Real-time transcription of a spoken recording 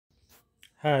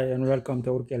Hi and welcome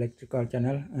to our electrical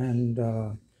channel, and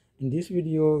in this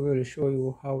video we will show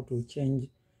you how to change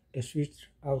a switch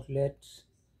outlet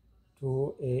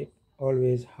to a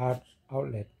always hard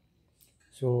outlet.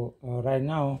 So right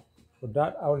now, for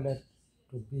that outlet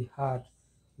to be hard,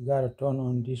 you gotta turn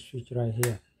on this switch right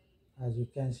here. As you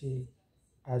can see,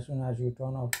 as soon as you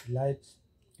turn off the lights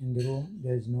in the room,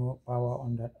 there is no power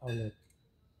on that outlet.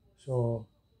 So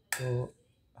to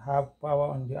have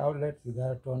power on the outlet, you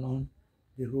gotta turn on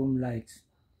the room lights.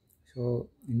 So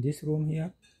in this room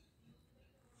here,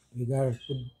 we gotta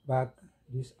put back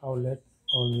this outlet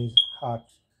always hot.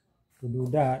 To do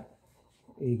that,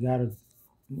 we gotta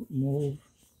move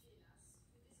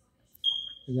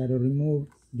we gotta remove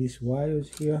these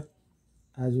wires here.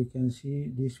 As you can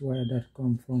see, this wire that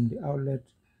come from the outlet,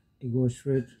 it goes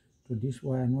straight to this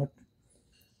wire nut,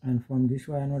 and from this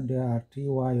wire nut there are three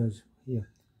wires here.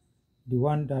 The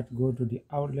one that go to the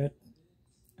outlet,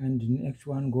 and the next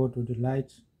one go to the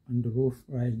lights on the roof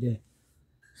right there.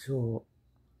 So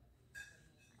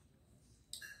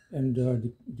and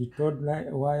the third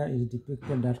wire is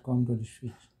depicted that come to the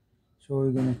switch. So we're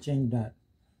going to change that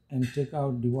and take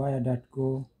out the wire that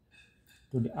go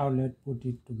to the outlet, put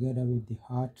it together with the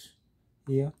heart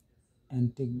here,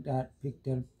 and take that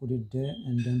picture, put it there,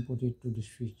 and then put it to the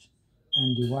switch.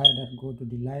 And the wire that go to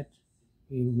the light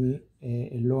will be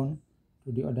alone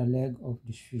to the other leg of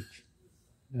the switch.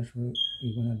 That's what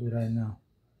we're going to do right now.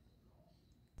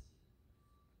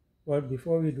 Well,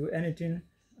 before we do anything,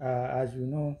 as you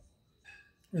know,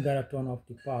 we gotta turn off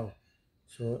the power.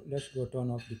 So let's go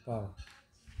turn off the power.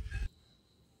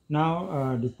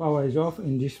 Now the power is off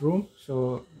in this room,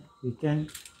 so we can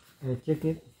check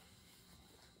it.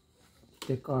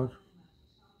 Take out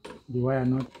the wire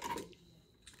nut.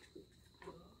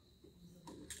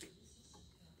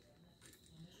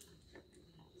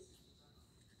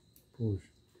 Push.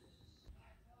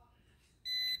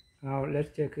 Now let's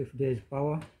check if there is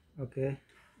power. Okay,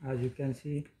 as you can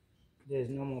see, there is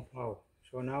no more power.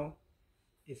 So now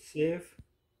it's safe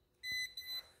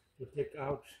to take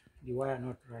out the wire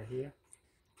nut right here.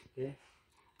 Okay.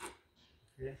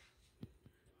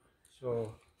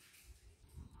 So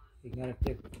we gotta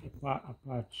take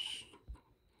apart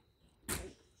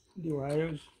the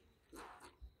wires.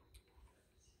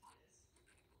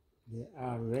 They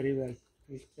are very well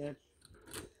twisted.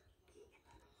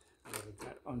 We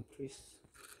got untwist.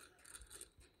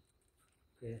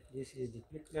 Okay, this is the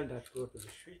picture that go to the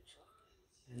switch,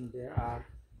 and there are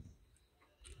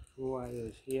two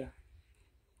wires here.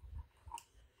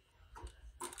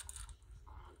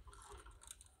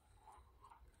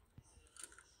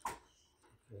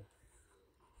 Okay.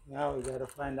 Now we gotta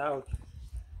find out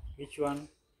which one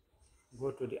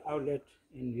go to the outlet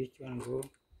and which one go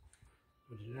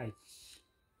to the lights.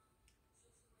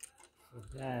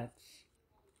 For that,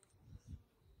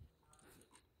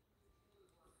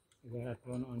 we gotta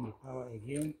turn on the power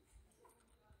again.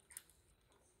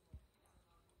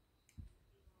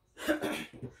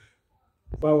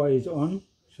 Power is on.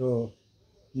 So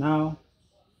now,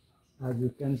 as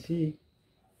you can see,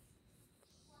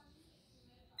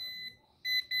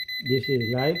 this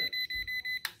is live,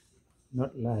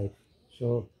 not live.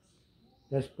 So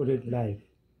let's put it live.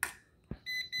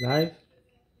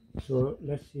 So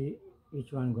let's see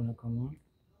which one gonna come on.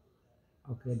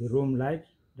 Okay, the room light,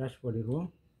 that's for the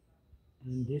room,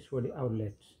 and this for the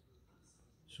outlet.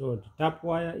 So the top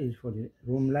wire is for the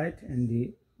room light, and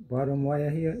the bottom wire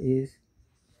here is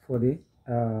for the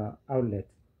outlet.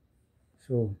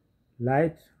 So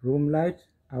light, room light,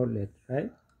 outlet,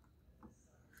 right?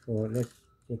 So let's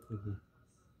check again.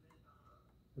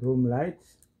 Room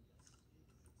lights,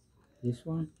 this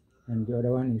one, and the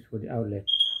other one is for the outlet.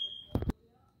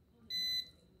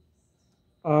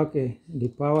 Okay, the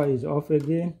power is off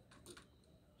again.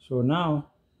 So now,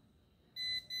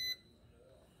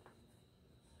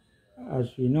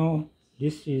 as we know,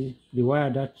 this is the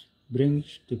wire that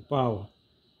brings the power,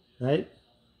 right?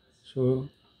 So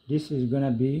this is gonna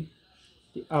be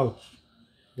the out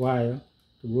wire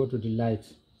to go to the light.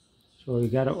 So we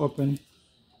gotta open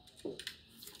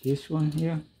this one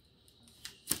here.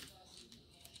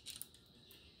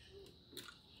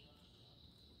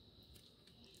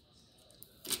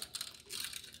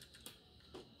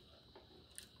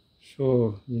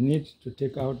 So you need to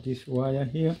take out this wire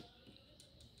here,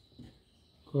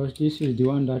 because this is the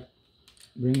one that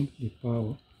brings the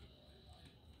power.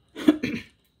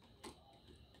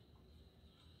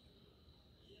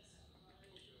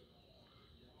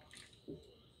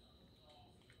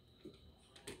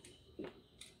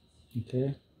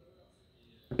 Okay.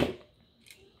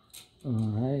 All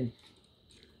right.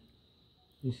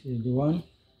 This is the one.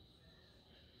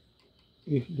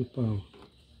 with the power.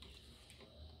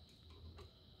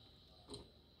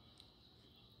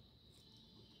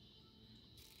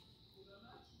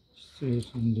 Straight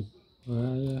in the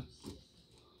wire,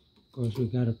 because we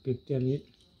gotta picture it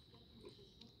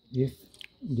if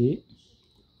the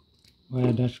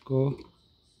wire does go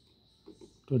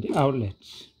to the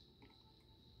outlets,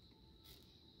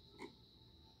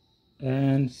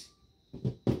 and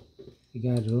we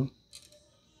gotta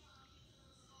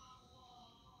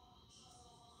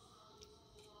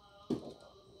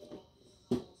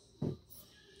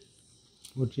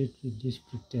put it with this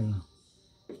picture now.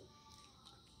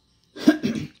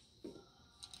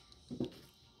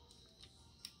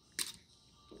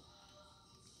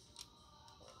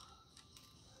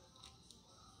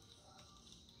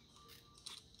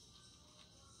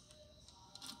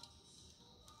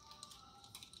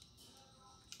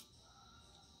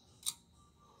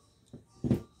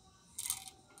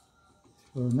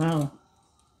 So now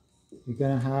we're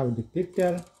gonna have the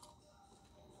picture,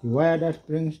 the wire that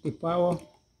brings the power,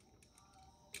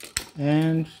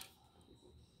 and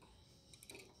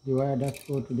the wire that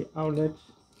go to the outlet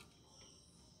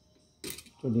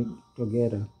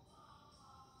together.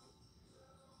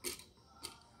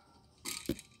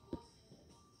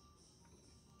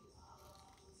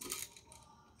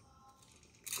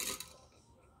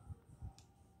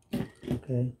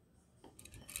 Okay.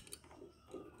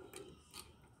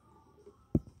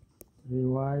 3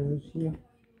 wires here.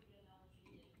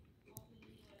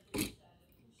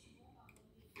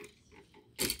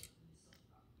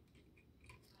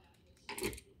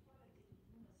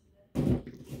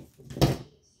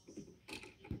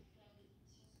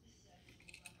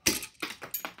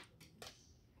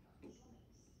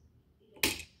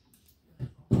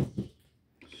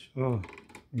 So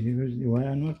we use the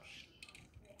wire nuts.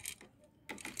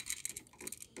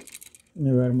 Let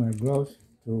me wear my gloves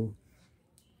to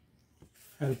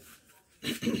help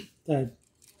tight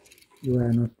the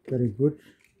wire nut very good.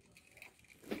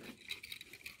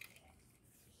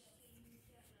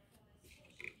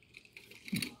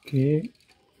 Okay,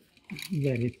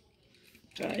 very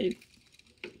tight,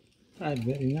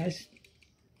 very nice.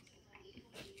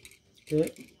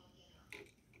 Okay,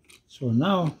 so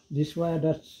now this wire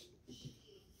that's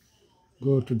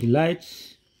go to the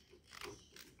lights.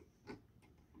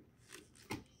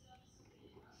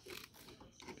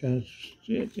 Gotta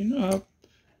straighten up.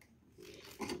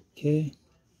 Okay,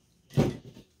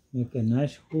 make a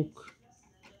nice hook.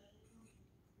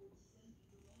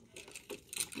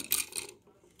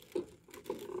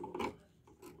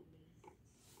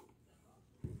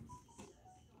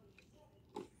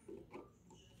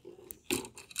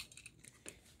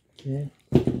 Okay,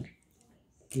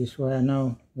 this wire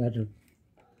now got to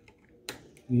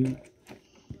be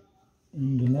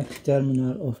in the next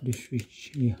terminal of the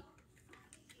switch here.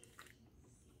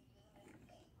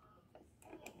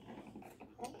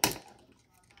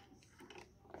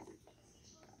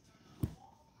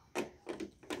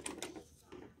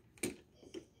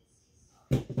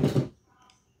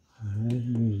 Alright,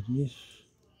 use this.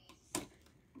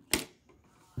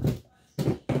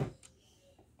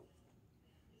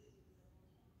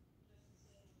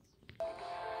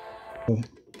 So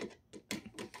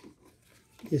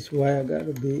this wire got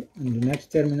to be in the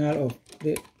next terminal of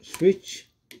the switch.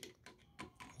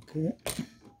 Okay,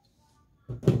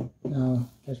 now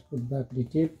let's put back the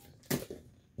tip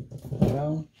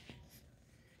down.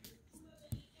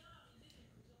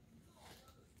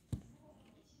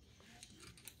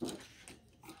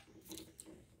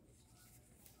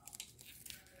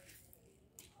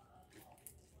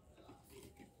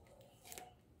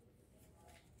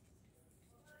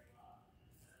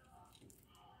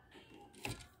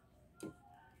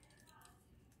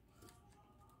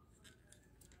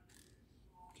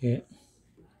 Okay,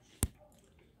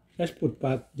 let's put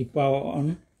back the power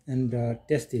on and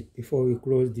test it before we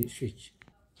close the switch.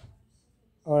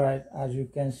 Alright, as you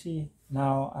can see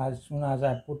now, as soon as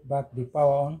I put back the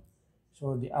power on,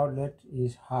 so the outlet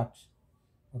is hot.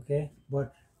 Okay,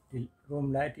 but the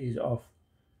room light is off.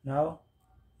 Now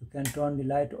you can turn the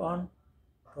light on,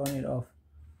 turn it off,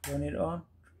 turn it on,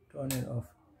 turn it off.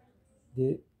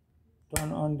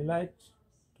 Turn on the light,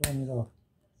 turn it off,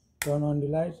 turn on the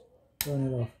light, turn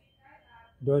it off.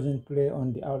 Doesn't play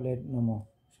on the outlet no more,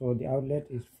 so the outlet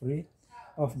is free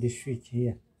of the switch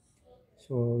here.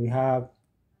 So we have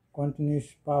continuous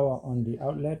power on the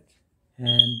outlet,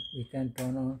 and we can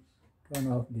turn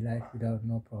off the light without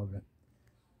no problem.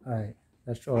 All right,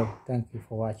 that's all. Thank you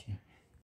for watching.